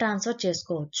ట్రాన్స్ఫర్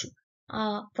చేసుకోవచ్చు. ఆ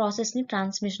ప్రాసెస్ ని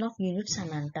ట్రాన్స్మిషన్ ఆఫ్ యూనిట్స్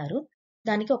అని అంటారు.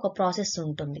 దానికి ఒక ప్రాసెస్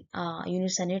ఉంటుంది. ఆ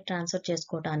యూనిట్స్ అనేవి ట్రాన్స్ఫర్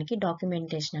చేసుకోవడానికి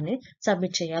డాక్యుమెంటేషన్ అనేది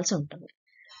సబ్మిట్ చేయాల్సి ఉంటుంది.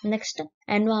 Next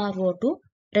NRO to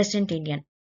resident Indian.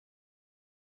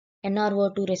 NRO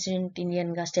to resident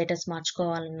Indian గా స్టేటస్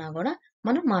మార్చుకోవాలన్నా కూడా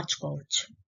మనం మార్చుకోవచ్చు.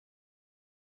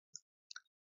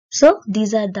 So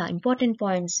these are the important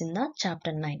points in the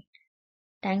chapter 9.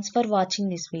 Thanks for watching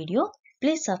this video.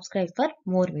 Please subscribe for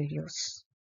more videos.